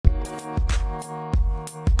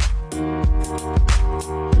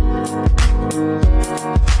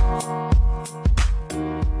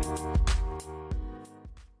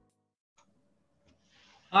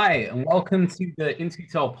Hi, and welcome to the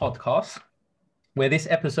Intuitel podcast, where this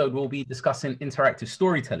episode will be discussing interactive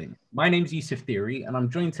storytelling. My name is Yusuf Theory, and I'm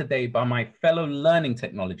joined today by my fellow learning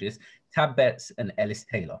technologists, Tab Betts and Ellis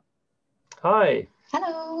Taylor. Hi.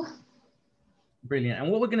 Hello. Brilliant.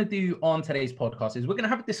 And what we're going to do on today's podcast is we're going to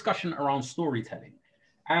have a discussion around storytelling.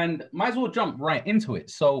 And might as well jump right into it.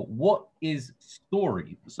 So what is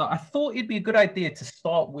story? So I thought it'd be a good idea to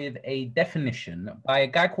start with a definition by a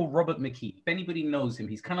guy called Robert McKee. If anybody knows him,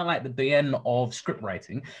 he's kind of like the Ben of script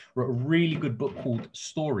writing, wrote a really good book called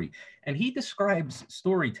Story. And he describes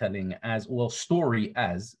storytelling as, well, story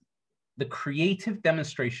as the creative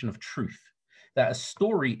demonstration of truth. That a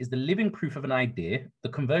story is the living proof of an idea, the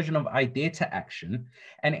conversion of idea to action,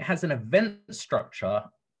 and it has an event structure,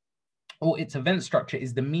 or its event structure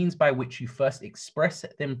is the means by which you first express,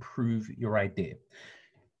 then prove your idea.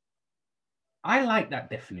 I like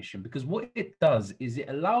that definition because what it does is it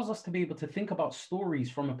allows us to be able to think about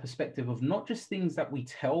stories from a perspective of not just things that we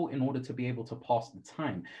tell in order to be able to pass the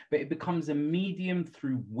time, but it becomes a medium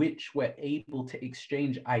through which we're able to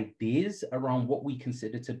exchange ideas around what we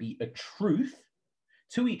consider to be a truth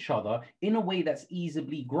to each other in a way that's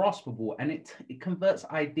easily graspable, and it converts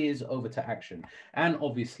ideas over to action. And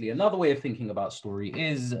obviously another way of thinking about story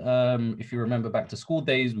is, if you remember back to school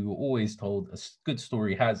days, we were always told a good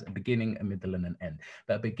story has a beginning, a middle, and an end.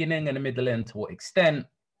 But a beginning and a middle end to what extent?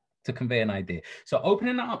 To convey an idea. So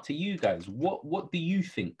opening that up to you guys, what do you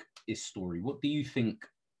think is story? What do you think,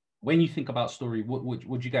 when you think about story, what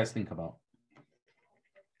do you guys think about?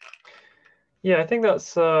 Yeah, I think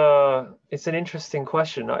that's it's an interesting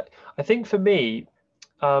question. I think for me,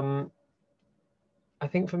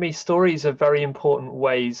 stories are very important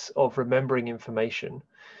ways of remembering information.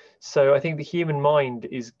 So I think the human mind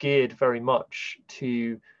is geared very much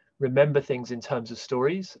to remember things in terms of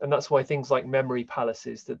stories, and that's why things like memory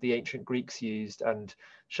palaces that the ancient Greeks used and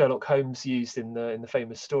Sherlock Holmes used in the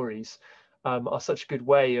famous stories are such a good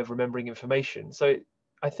way of remembering information. So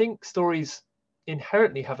I think stories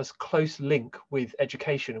inherently have a close link with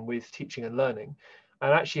education and with teaching and learning.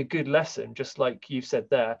 And actually a good lesson, just like you've said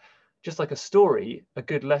there, just like a story, a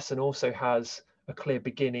good lesson also has a clear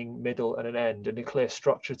beginning, middle, and an end, and a clear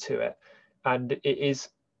structure to it. And it is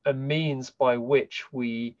a means by which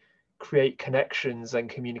we create connections and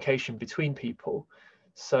communication between people.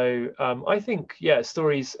 So I think, yeah,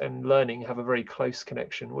 stories and learning have a very close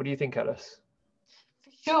connection. What do you think, Alice?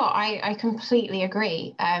 Sure, I completely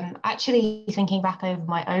agree. Actually, thinking back over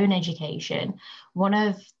my own education, one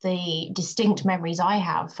of the distinct memories I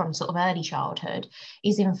have from sort of early childhood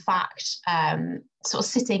is, in fact, sort of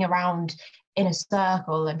sitting around in a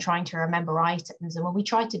circle and trying to remember items. And when we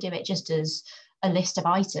tried to do it just as a list of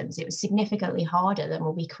items, it was significantly harder than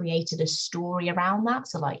when we created a story around that.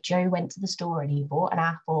 So, like, Joe went to the store and he bought an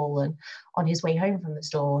apple, and on his way home from the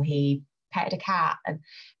store, he petted a cat, and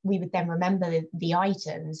we would then remember the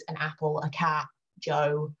items, an apple, a cat,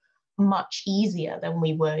 Joe, much easier than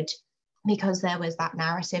we would because there was that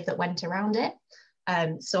narrative that went around it.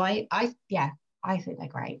 So I think they're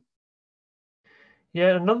great.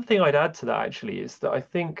 Yeah, another thing I'd add to that actually is that I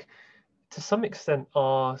think to some extent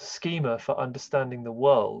our schema for understanding the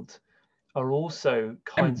world are also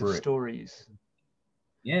kinds of stories.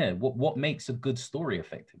 Yeah, what makes a good story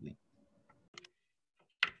effectively?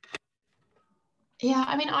 Yeah,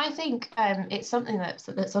 I mean, I think it's something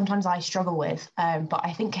that sometimes I struggle with, but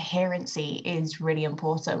I think coherency is really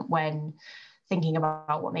important when thinking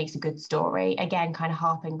about what makes a good story. Again, kind of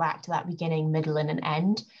harping back to that beginning, middle, and an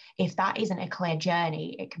end. If that isn't a clear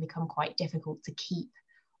journey, it can become quite difficult to keep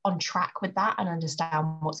on track with that and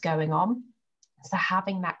understand what's going on. So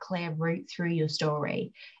having that clear route through your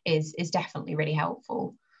story is definitely really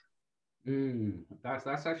helpful.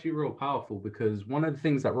 That's actually real powerful, because one of the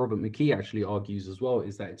things that Robert McKee actually argues as well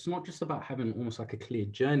is that it's not just about having almost like a clear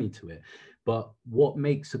journey to it, but what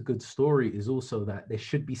makes a good story is also that there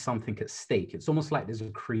should be something at stake. It's almost like there's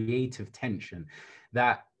a creative tension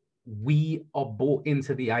that we are bought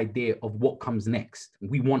into the idea of what comes next.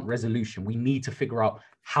 We want resolution. We need to figure out,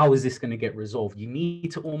 how is this going to get resolved? You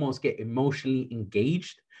need to almost get emotionally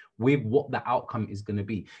engaged with what the outcome is going to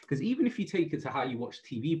be. Because even if you take it to how you watch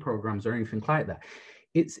TV programs or anything like that,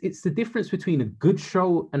 it's the difference between a good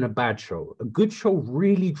show and a bad show. A good show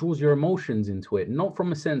really draws your emotions into it, not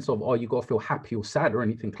from a sense of, oh, you got to feel happy or sad or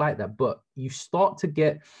anything like that, but you start to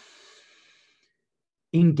get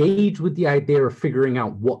engaged with the idea of figuring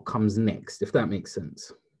out what comes next, if that makes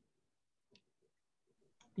sense.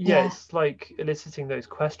 Yeah, it's like eliciting those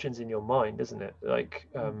questions in your mind, isn't it? Like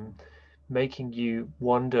making you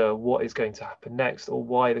wonder what is going to happen next, or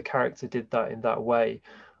why the character did that in that way,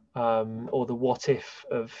 or the what if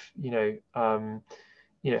of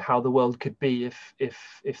you know, how the world could be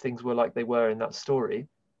if things were like they were in that story.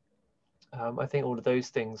 I think all of those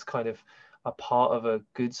things kind of are part of a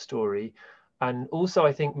good story. And also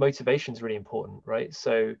I think motivation is really important, right?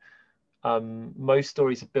 So most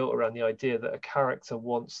stories are built around the idea that a character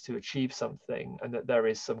wants to achieve something and that there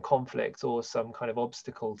is some conflict or some kind of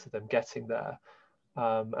obstacle to them getting there.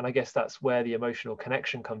 And I guess that's where the emotional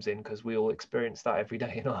connection comes in, because we all experience that every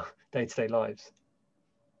day in our day-to-day lives.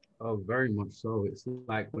 Oh, very much so. It's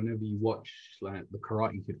like whenever you watch like The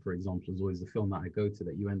Karate Kid, for example, is always the film that I go to,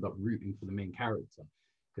 that you end up rooting for the main character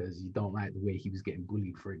because you don't like the way he was getting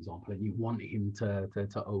bullied, for example, and you want him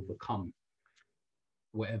to overcome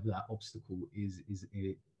whatever that obstacle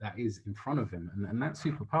that is in front of him. And that's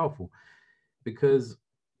super powerful, because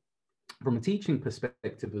from a teaching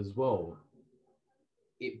perspective as well,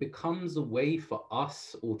 it becomes a way for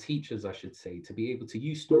us, or teachers, I should say, to be able to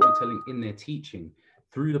use storytelling in their teaching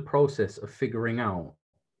through the process of figuring out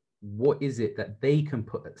what is it that they can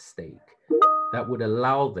put at stake that would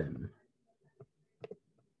allow them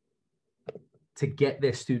to get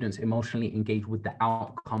their students emotionally engaged with the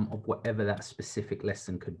outcome of whatever that specific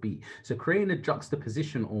lesson could be. So creating a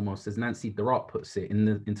juxtaposition, almost, as Nancy Deratt puts it,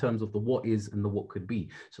 in terms of the what is and the what could be.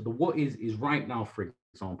 So the what is right now, for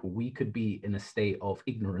example, we could be in a state of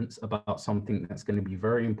ignorance about something that's going to be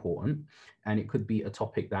very important, and it could be a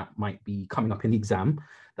topic that might be coming up in the exam.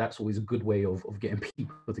 That's always a good way of getting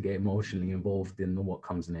people to get emotionally involved in the what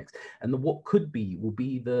comes next. And the what could be will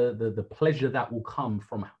be the pleasure that will come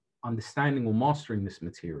from understanding or mastering this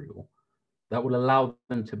material that will allow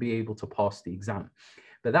them to be able to pass the exam.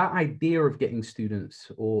 But that idea of getting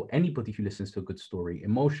students, or anybody who listens to a good story,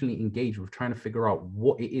 emotionally engaged with trying to figure out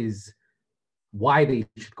what it is, why they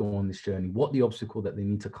should go on this journey, what the obstacle that they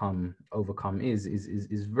need to overcome is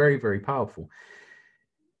very, very powerful.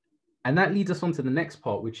 And that leads us on to the next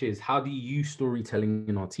part, which is, how do you use storytelling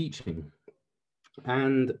in our teaching?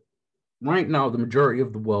 And right now, the majority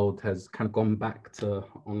of the world has kind of gone back to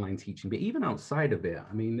online teaching, but even outside of it,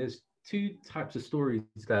 I mean, there's two types of stories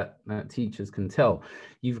that teachers can tell.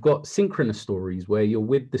 You've got synchronous stories where you're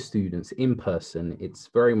with the students in person. It's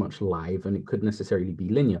very much live, and it could necessarily be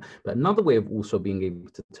linear. But another way of also being able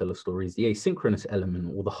to tell a story is the asynchronous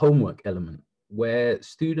element, or the homework element, where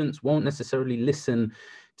students won't necessarily listen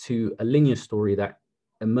to a linear story that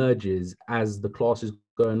emerges as the class is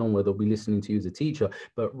going on, where they'll be listening to you as a teacher,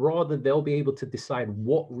 but rather they'll be able to decide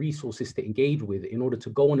what resources to engage with in order to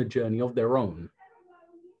go on a journey of their own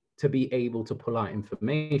to be able to pull out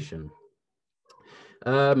information.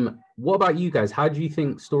 What about you guys? How do you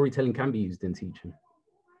think storytelling can be used in teaching?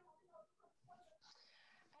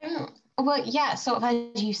 Well, yeah, sort of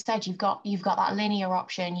as you said, you've got that linear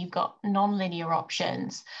option, you've got non-linear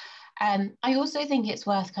options. I also think it's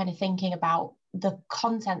worth kind of thinking about the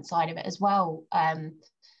content side of it as well,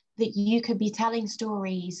 that you could be telling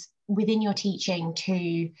stories within your teaching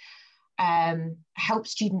to help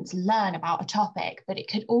students learn about a topic, but it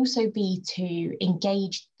could also be to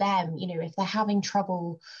engage them. You know, if they're having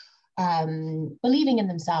trouble believing in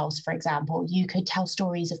themselves, for example, you could tell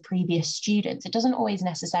stories of previous students. It doesn't always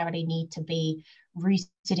necessarily need to be rooted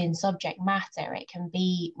in subject matter. It can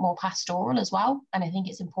be more pastoral as well. And I think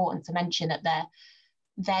it's important to mention that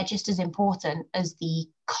they're just as important as the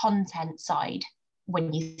content side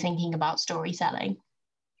when you're thinking about storytelling.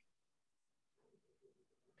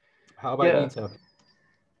 How about you, Tab?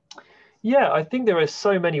 Yeah, I think there are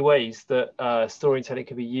so many ways that storytelling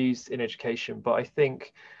can be used in education, but I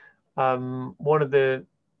think one of the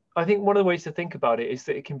ways to think about it is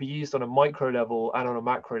that it can be used on a micro level and on a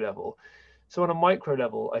macro level. So on a micro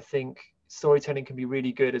level, I think storytelling can be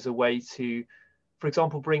really good as a way to, for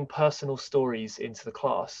example, bring personal stories into the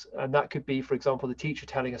class. And that could be, for example, the teacher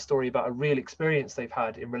telling a story about a real experience they've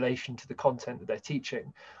had in relation to the content that they're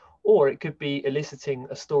teaching. Or it could be eliciting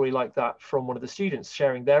a story like that from one of the students,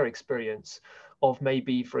 sharing their experience of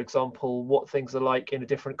maybe, for example, what things are like in a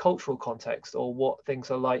different cultural context, or what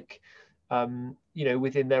things are like, you know,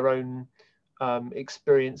 within their own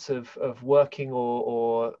experience of working,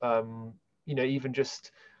 or you know, even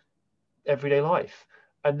just everyday life.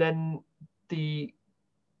 And then the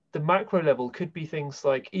macro level could be things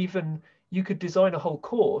like, even you could design a whole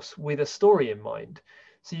course with a story in mind.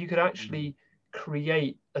 So you could actually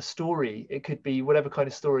create a story. It could be whatever kind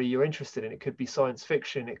of story you're interested in. It could be science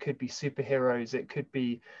fiction, it could be superheroes, it could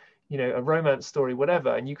be, you know, a romance story,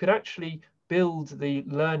 whatever. And you could actually build the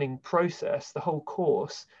learning process, the whole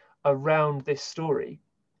course, around this story,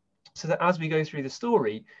 so that as we go through the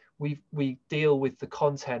story, we deal with the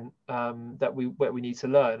content that we need to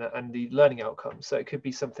learn and the learning outcomes. So it could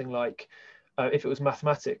be something like If it was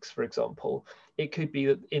mathematics, for example, it could be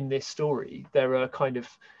that in this story there are kind of,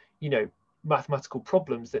 you know, mathematical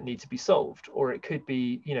problems that need to be solved. Or it could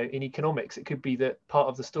be, you know, in economics, it could be that part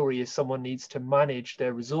of the story is someone needs to manage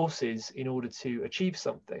their resources in order to achieve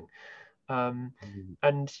something.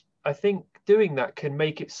 And I think doing that can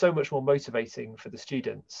make it so much more motivating for the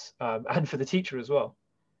students, and for the teacher as well.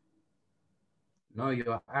 No,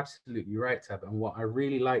 you're absolutely right, Tab. And what I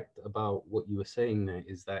really liked about what you were saying there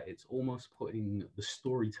is that it's almost putting the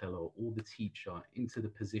storyteller or the teacher into the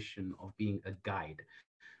position of being a guide,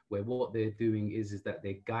 where what they're doing is that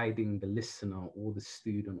they're guiding the listener or the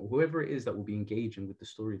student or whoever it is that will be engaging with the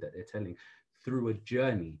story that they're telling through a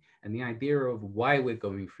journey. And the idea of why we're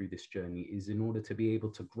going through this journey is in order to be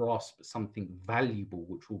able to grasp something valuable,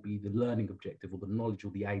 which will be the learning objective or the knowledge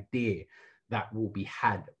or the idea that will be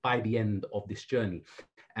had by the end of this journey.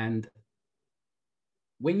 And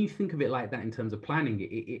when you think of it like that in terms of planning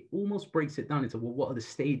it, it almost breaks it down into, well, what are the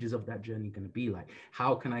stages of that journey going to be like?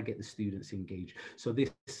 How can I get the students engaged? So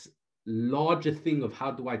this larger thing of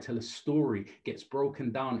how do I tell a story gets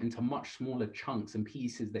broken down into much smaller chunks and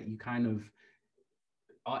pieces that you kind of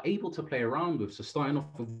are able to play around with. So starting off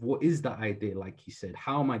with what is the idea, like you said,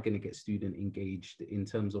 how am I going to get student engaged in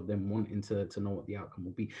terms of them wanting to know what the outcome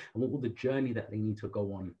will be, and what will the journey that they need to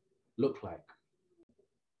go on look like?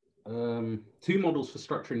 2 models for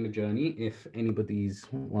structuring the journey, if anybody's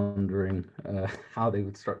wondering how they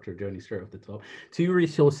would structure a journey straight off the top. 2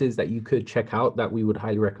 resources that you could check out that we would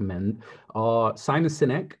highly recommend are Simon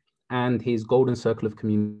Sinek and his Golden Circle of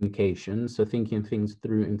Communication. So thinking things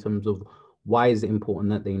through in terms of why is it important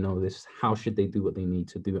that they know this? How should they do what they need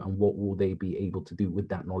to do? And what will they be able to do with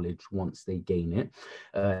that knowledge once they gain it?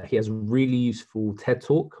 He has a really useful TED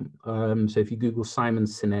Talk. So if you Google Simon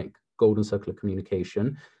Sinek, Golden Circle of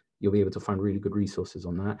Communication, you'll be able to find really good resources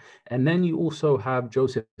on that. And then you also have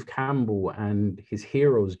Joseph Campbell and his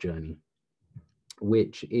hero's journey,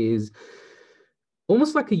 which is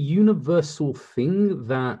almost like a universal thing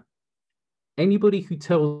that anybody who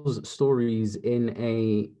tells stories in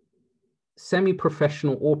a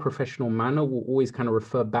semi-professional or professional manner will always kind of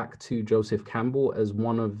refer back to Joseph Campbell as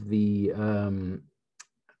one of the I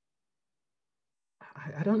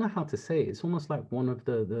don't know how to say it. It's almost like one of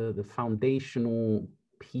the foundational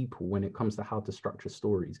people when it comes to how to structure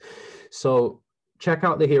stories. So check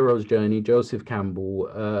out the hero's journey, Joseph Campbell.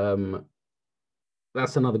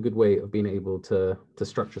 That's another good way of being able to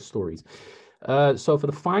structure stories. So for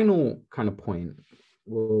the final kind of point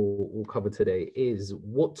we'll cover today is,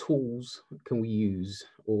 what tools can we use,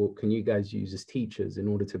 or can you guys use as teachers in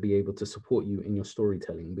order to be able to support you in your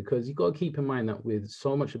storytelling? Because you've got to keep in mind that with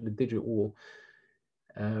so much of the digital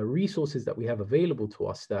resources that we have available to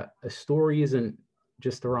us, that a story isn't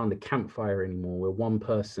just around the campfire anymore, where one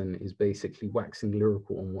person is basically waxing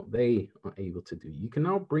lyrical on what they are able to do. You can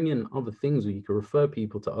now bring in other things, or you can refer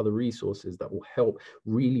people to other resources that will help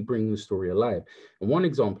really bring the story alive. And one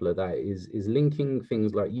example of that is linking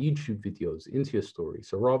things like YouTube videos into your story.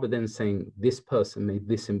 So rather than saying this person made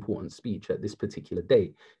this important speech at this particular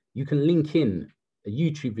date, you can link in a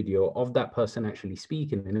YouTube video of that person actually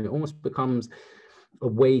speaking, and it almost becomes a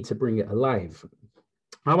way to bring it alive.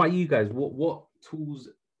 How about you guys? What tools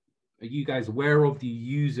are you guys aware of, do you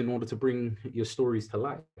use in order to bring your stories to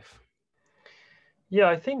life? Yeah,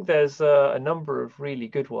 I think there's a number of really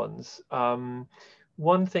good ones.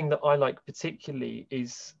 One thing that I like particularly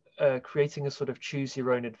is creating a sort of choose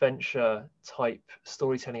your own adventure type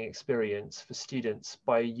storytelling experience for students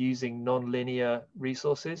by using non-linear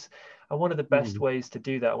resources. And one of the best ways to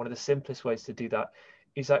do that, one of the simplest ways to do that,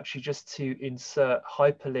 is actually just to insert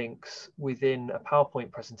hyperlinks within a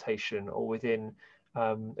PowerPoint presentation or within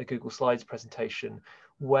a Google Slides presentation,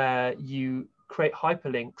 where you create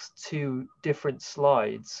hyperlinks to different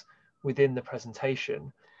slides within the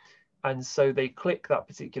presentation. And so they click that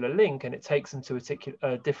particular link and it takes them to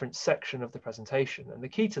a different section of the presentation. And the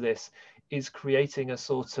key to this is creating a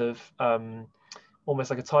sort of almost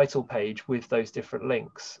like a title page with those different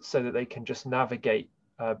links so that they can just navigate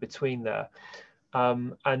between there.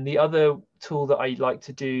 And the other tool that I like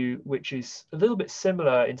to do, which is a little bit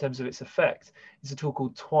similar in terms of its effect, is a tool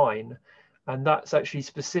called Twine. And that's actually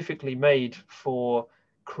specifically made for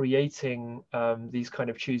creating these kind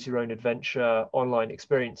of choose your own adventure online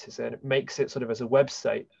experiences. And it makes it sort of as a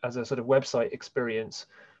website experience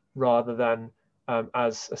rather than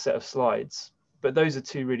as a set of slides. But those are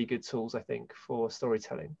 2 really good tools, I think, for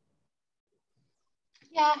storytelling.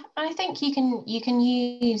 Yeah, I think you can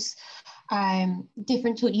use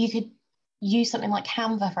different tools. You could use something like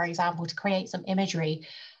Canva, for example, to create some imagery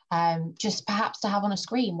just perhaps to have on a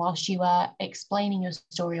screen whilst you are explaining your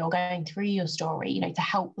story or going through your story, to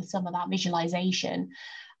help with some of that visualization.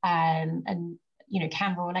 And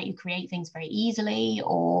Canva will let you create things very easily,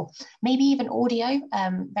 or maybe even audio,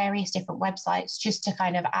 various different websites, just to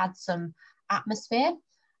kind of add some atmosphere.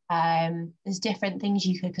 There's different things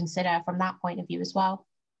you could consider from that point of view as well.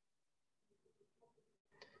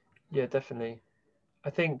 Yeah, definitely. I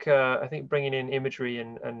think bringing in imagery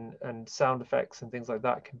and sound effects and things like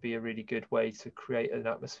that can be a really good way to create an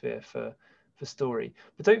atmosphere for story.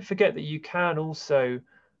 But don't forget that you can also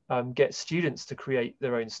get students to create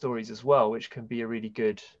their own stories as well, which can be a really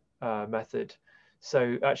good method.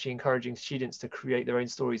 So actually encouraging students to create their own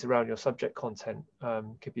stories around your subject content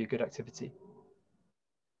could be a good activity.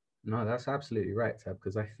 No, that's absolutely right, Tab,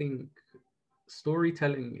 because I think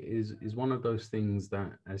storytelling is one of those things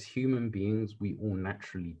that as human beings, we all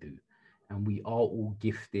naturally do. And we are all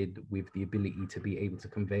gifted with the ability to be able to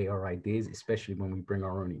convey our ideas, especially when we bring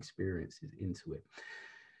our own experiences into it.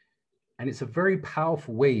 And it's a very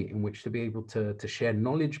powerful way in which to be able to share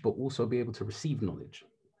knowledge, but also be able to receive knowledge.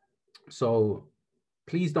 So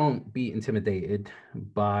please don't be intimidated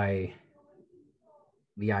by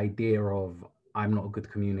the idea of I'm not a good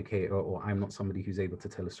communicator, or I'm not somebody who's able to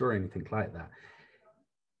tell a story, or anything like that.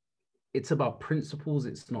 It's about principles.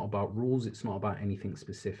 It's not about rules. It's not about anything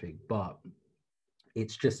specific, but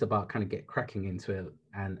it's just about kind of get cracking into it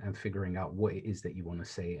and figuring out what it is that you want to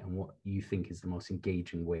say and what you think is the most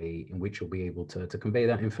engaging way in which you'll be able to convey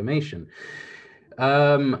that information.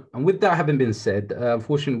 And with that having been said,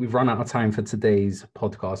 unfortunately, we've run out of time for today's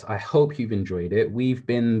podcast. I hope you've enjoyed it. We've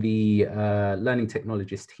been the Learning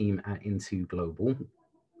Technologist team at Into Global.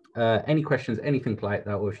 Any questions, anything like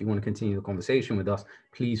that, or if you want to continue the conversation with us,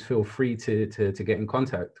 please feel free to get in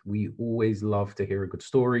contact. We always love to hear a good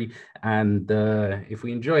story. And if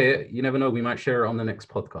we enjoy it, you never know, we might share it on the next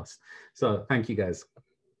podcast. So thank you, guys.